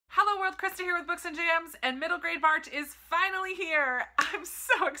world, Krista here with Books and Jams, and Middle Grade March is finally here. I'm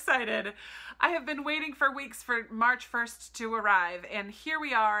so excited. I have been waiting for weeks for March 1st to arrive, and here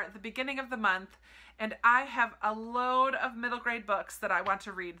we are at the beginning of the month, and I have a load of middle grade books that I want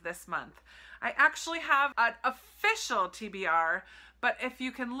to read this month. I actually have an official TBR, but if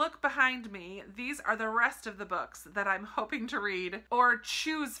you can look behind me, these are the rest of the books that I'm hoping to read, or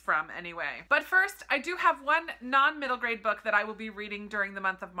choose from anyway. But first, I do have one non-middle grade book that I will be reading during the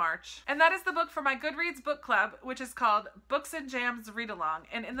month of March. And that is the book for my Goodreads book club, which is called BooksandJams Readalong.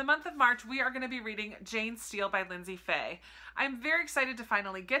 And in the month of March, we are going to be reading Jane Steele by Lindsay Fay. I'm very excited to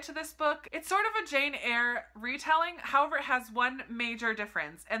finally get to this book. It's sort of a Jane Eyre retelling, however it has one major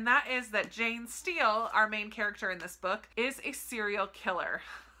difference, and that is that Jane Steele, our main character in this book, is a serial killer.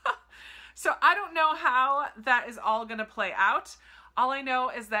 So I don't know how that is all gonna play out. All I know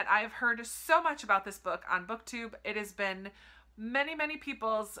is that I've heard so much about this book on BookTube. It has been many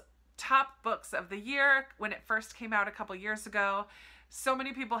people's top books of the year when it first came out a couple years ago. So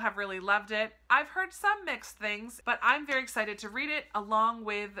many people have really loved it. I've heard some mixed things, but I'm very excited to read it along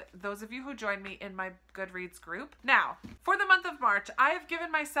with those of you who joined me in my Goodreads group. Now, for the month of March, I have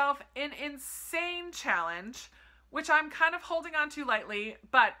given myself an insane challenge, which I'm kind of holding on to lightly,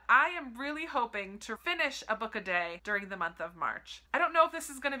 but I am really hoping to finish a book a day during the month of March. I don't know if this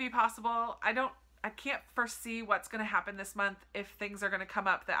is going to be possible. I can't foresee what's going to happen this month, if things are going to come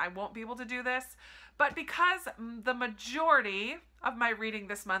up that I won't be able to do this. But because the majority of my reading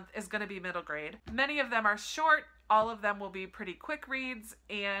this month is going to be middle grade, many of them are short, all of them will be pretty quick reads,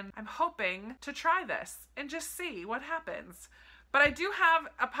 and I'm hoping to try this and just see what happens. But I do have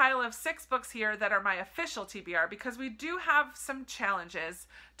a pile of 6 books here that are my official TBR because we do have some challenges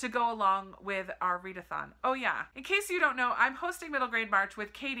to go along with our readathon. Oh yeah, in case you don't know, I'm hosting Middle Grade March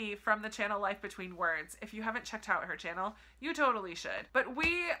with Katie from the channel Life Between Words. If you haven't checked out her channel, you totally should. But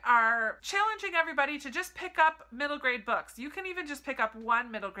we are challenging everybody to just pick up middle grade books. You can even just pick up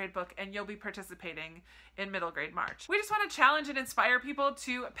one middle grade book and you'll be participating in Middle Grade March. We just want to challenge and inspire people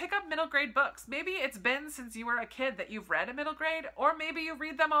to pick up middle grade books. Maybe it's been since you were a kid that you've read a middle grade, or maybe you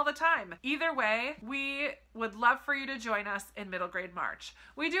read them all the time. Either way, we would love for you to join us in Middle Grade March.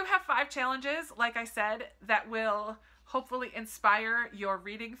 We do have 5 challenges, like I said, that will hopefully inspire your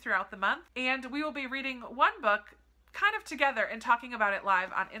reading throughout the month. And we will be reading one book kind of together and talking about it live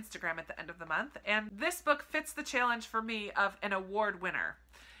on Instagram at the end of the month. And this book fits the challenge for me of an award winner.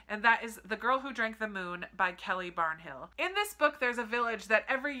 And that is The Girl Who Drank the Moon by Kelly Barnhill. In this book, there's a village that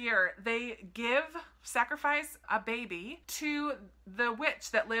every year they sacrifice a baby to the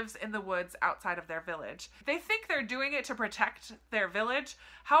witch that lives in the woods outside of their village. They think they're doing it to protect their village.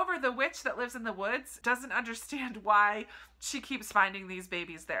 However, the witch that lives in the woods doesn't understand why she keeps finding these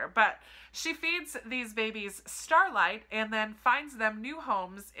babies there. But she feeds these babies starlight and then finds them new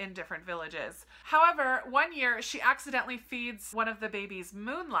homes in different villages. However, one year she accidentally feeds one of the babies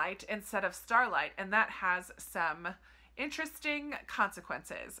moonlight instead of starlight, and that has some interesting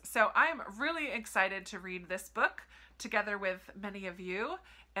consequences. So I'm really excited to read this book together with many of you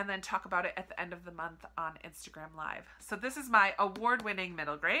and then talk about it at the end of the month on Instagram Live. So this is my award-winning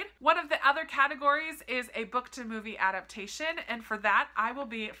middle grade. One of the other categories is a book to movie adaptation, and for that I will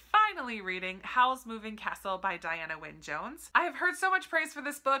be finally reading Howl's Moving Castle by Diana Wynne Jones. I have heard so much praise for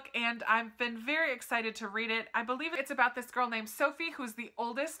this book and I've been very excited to read it. I believe it's about this girl named Sophie who's the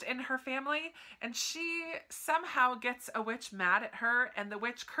oldest in her family, and she somehow gets a witch mad at her and the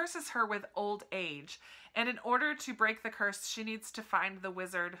witch curses her with old age. And in order to break the curse, she needs to find the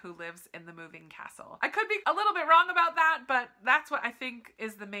wizard who lives in the moving castle. I could be a little bit wrong about that, but that's what I think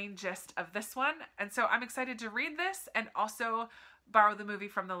is the main gist of this one. And so I'm excited to read this and also borrow the movie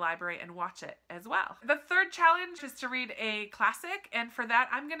from the library and watch it as well. The third challenge is to read a classic, and for that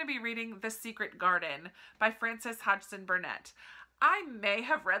I'm going to be reading The Secret Garden by Frances Hodgson Burnett. I may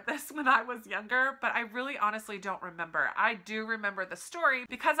have read this when I was younger, but I really honestly don't remember. I do remember the story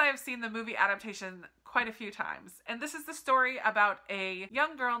because I have seen the movie adaptation quite a few times. And this is the story about a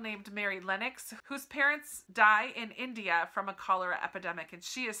young girl named Mary Lennox whose parents die in India from a cholera epidemic, and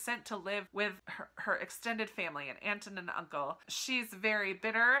she is sent to live with her extended family, an aunt and an uncle. She's very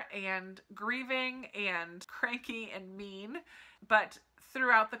bitter and grieving and cranky and mean, but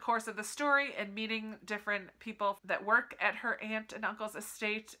throughout the course of the story and meeting different people that work at her aunt and uncle's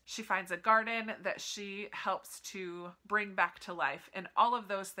estate, she finds a garden that she helps to bring back to life. And all of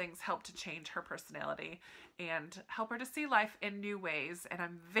those things help to change her personality. and help her to see life in new ways. And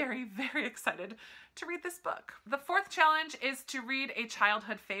I'm very, very excited to read this book. The fourth challenge is to read a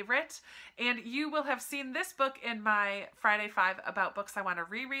childhood favorite. And you will have seen this book in my Friday 5 about books I want to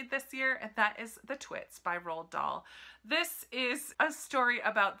reread this year, and that is The Twits by Roald Dahl. This is a story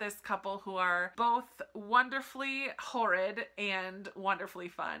about this couple who are both wonderfully horrid and wonderfully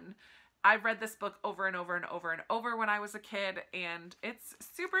fun. I've read this book over and over and over and over when I was a kid, and it's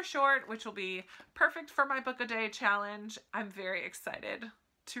super short, which will be perfect for my book a day challenge. I'm very excited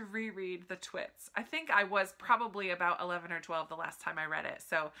to reread The Twits. I think I was probably about 11 or 12 the last time I read it,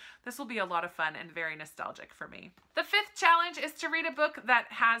 so this will be a lot of fun and very nostalgic for me. The fifth challenge is to read a book that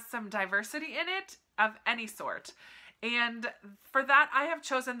has some diversity in it of any sort. And for that, I have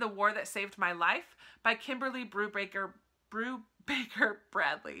chosen The War That Saved My Life by Kimberly Brubaker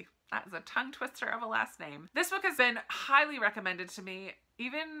Bradley. That is a tongue twister of a last name. This book has been highly recommended to me.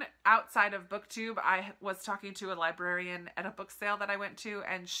 Even outside of BookTube, I was talking to a librarian at a book sale that I went to,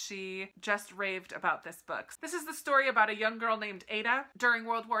 and she just raved about this book. This is the story about a young girl named Ada during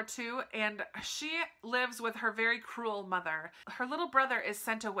World War II, and she lives with her very cruel mother. Her little brother is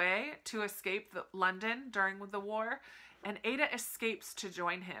sent away to escape London during the war, and Ada escapes to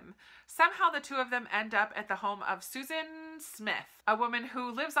join him. Somehow the two of them end up at the home of Susan Smith, a woman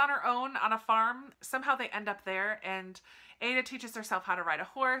who lives on her own on a farm. Somehow they end up there, and Ada teaches herself how to ride a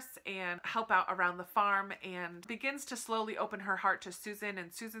horse and help out around the farm, and begins to slowly open her heart to Susan,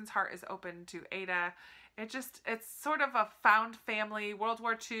 and Susan's heart is open to Ada. It's sort of a found family, World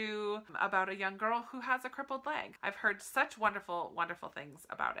War II, about a young girl who has a crippled leg. I've heard such wonderful, wonderful things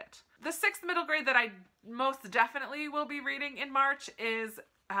about it. The sixth middle grade that I most definitely will be reading in March is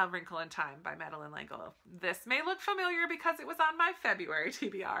A Wrinkle in Time by Madeleine L'Engle. This may look familiar because it was on my February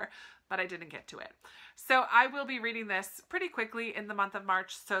TBR, but I didn't get to it. So I will be reading this pretty quickly in the month of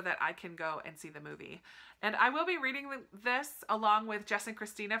March so that I can go and see the movie. And I will be reading this along with Jess and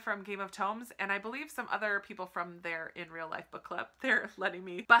Christina from Game of Tomes, and I believe some other people from their In Real Life book club. They're letting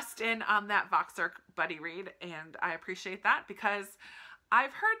me bust in on that Voxer buddy read, and I appreciate that because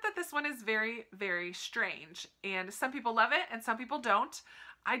I've heard that this one is very, very strange, and some people love it and some people don't.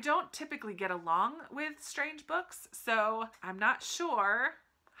 I don't typically get along with strange books, so I'm not sure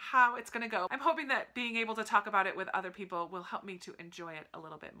how it's gonna go. I'm hoping that being able to talk about it with other people will help me to enjoy it a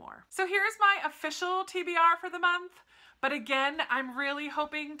little bit more. So here's my official TBR for the month. But again, I'm really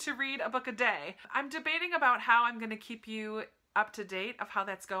hoping to read a book a day. I'm debating about how I'm gonna keep you up to date of how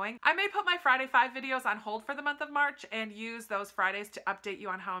that's going. I may put my Friday 5 videos on hold for the month of March and use those Fridays to update you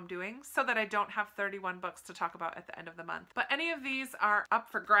on how I'm doing so that I don't have 31 books to talk about at the end of the month. But any of these are up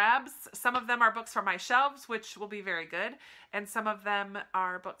for grabs. Some of them are books from my shelves, which will be very good. And some of them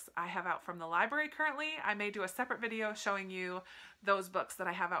are books I have out from the library currently. I may do a separate video showing you those books that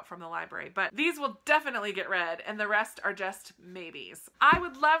I have out from the library, but these will definitely get read and the rest are just maybes. I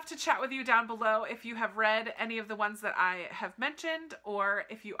would love to chat with you down below if you have read any of the ones that I have mentioned, or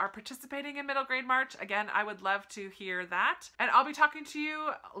if you are participating in Middle Grade March. Again, I would love to hear that. And I'll be talking to you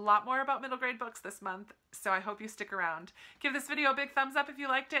a lot more about middle grade books this month, so I hope you stick around. Give this video a big thumbs up if you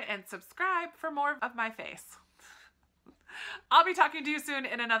liked it, and subscribe for more of my face. I'll be talking to you soon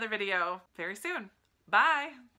in another video very soon. Bye!